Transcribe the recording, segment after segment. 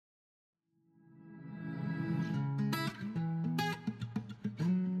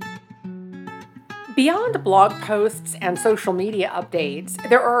Beyond blog posts and social media updates,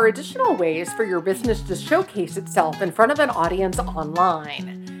 there are additional ways for your business to showcase itself in front of an audience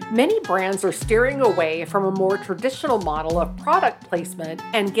online. Many brands are steering away from a more traditional model of product placement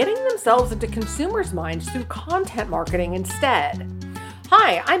and getting themselves into consumers' minds through content marketing instead.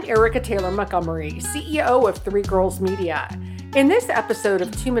 Hi, I'm Erica Taylor Montgomery, CEO of Three Girls Media. In this episode of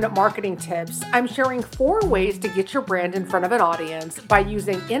 2-Minute Marketing Tips, I'm sharing 4 ways to get your brand in front of an audience by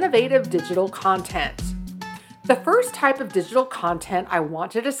using innovative digital content. The first type of digital content I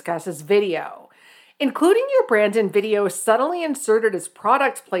want to discuss is video. Including your brand in video subtly inserted as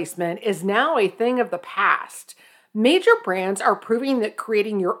product placement is now a thing of the past. Major brands are proving that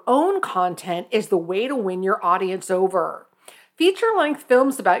creating your own content is the way to win your audience over. Feature-length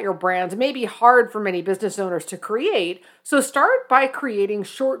films about your brand may be hard for many business owners to create, so start by creating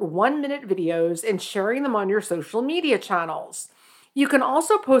short 1-minute videos and sharing them on your social media channels. You can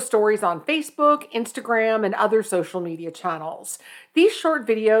also post stories on Facebook, Instagram, and other social media channels. These short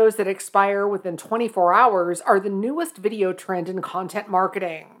videos that expire within 24 hours are the newest video trend in content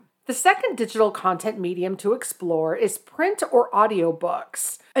marketing. The second digital content medium to explore is print or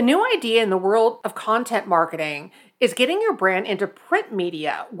audiobooks. A new idea in the world of content marketing is getting your brand into print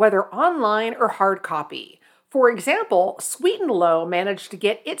media, whether online or hard copy. For example, Sweet and Low managed to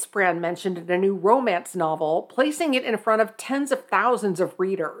get its brand mentioned in a new romance novel, placing it in front of tens of thousands of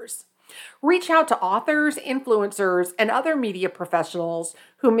readers. Reach out to authors, influencers, and other media professionals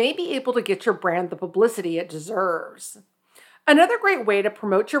who may be able to get your brand the publicity it deserves. Another great way to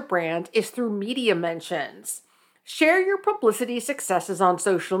promote your brand is through media mentions. Share your publicity successes on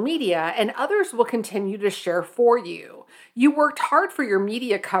social media, and others will continue to share for you. You worked hard for your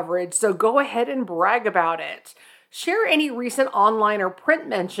media coverage, so go ahead and brag about it. Share any recent online or print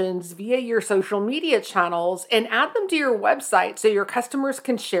mentions via your social media channels and add them to your website so your customers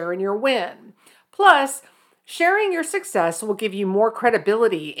can share in your win. Plus, sharing your success will give you more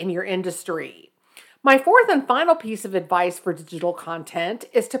credibility in your industry. My fourth and final piece of advice for digital content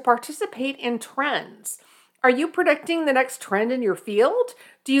is to participate in trends. Are you predicting the next trend in your field?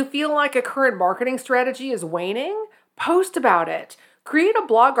 Do you feel like a current marketing strategy is waning? Post about it. Create a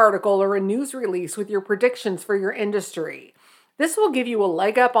blog article or a news release with your predictions for your industry. This will give you a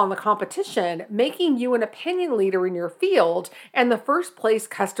leg up on the competition, making you an opinion leader in your field and the first place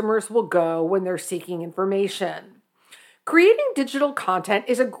customers will go when they're seeking information. Creating digital content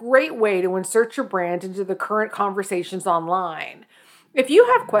is a great way to insert your brand into the current conversations online. If you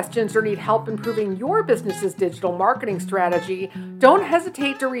have questions or need help improving your business's digital marketing strategy, don't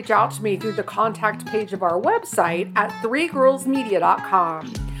hesitate to reach out to me through the contact page of our website at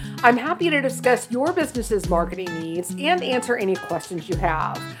threegirlsmedia.com. I'm happy to discuss your business's marketing needs and answer any questions you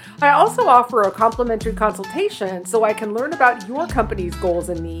have. I also offer a complimentary consultation so I can learn about your company's goals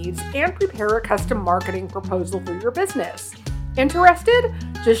and needs and prepare a custom marketing proposal for your business. Interested?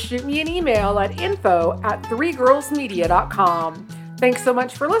 Just shoot me an email at info@threegirlsmedia.com. Thanks so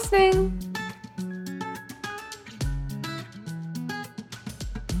much for listening.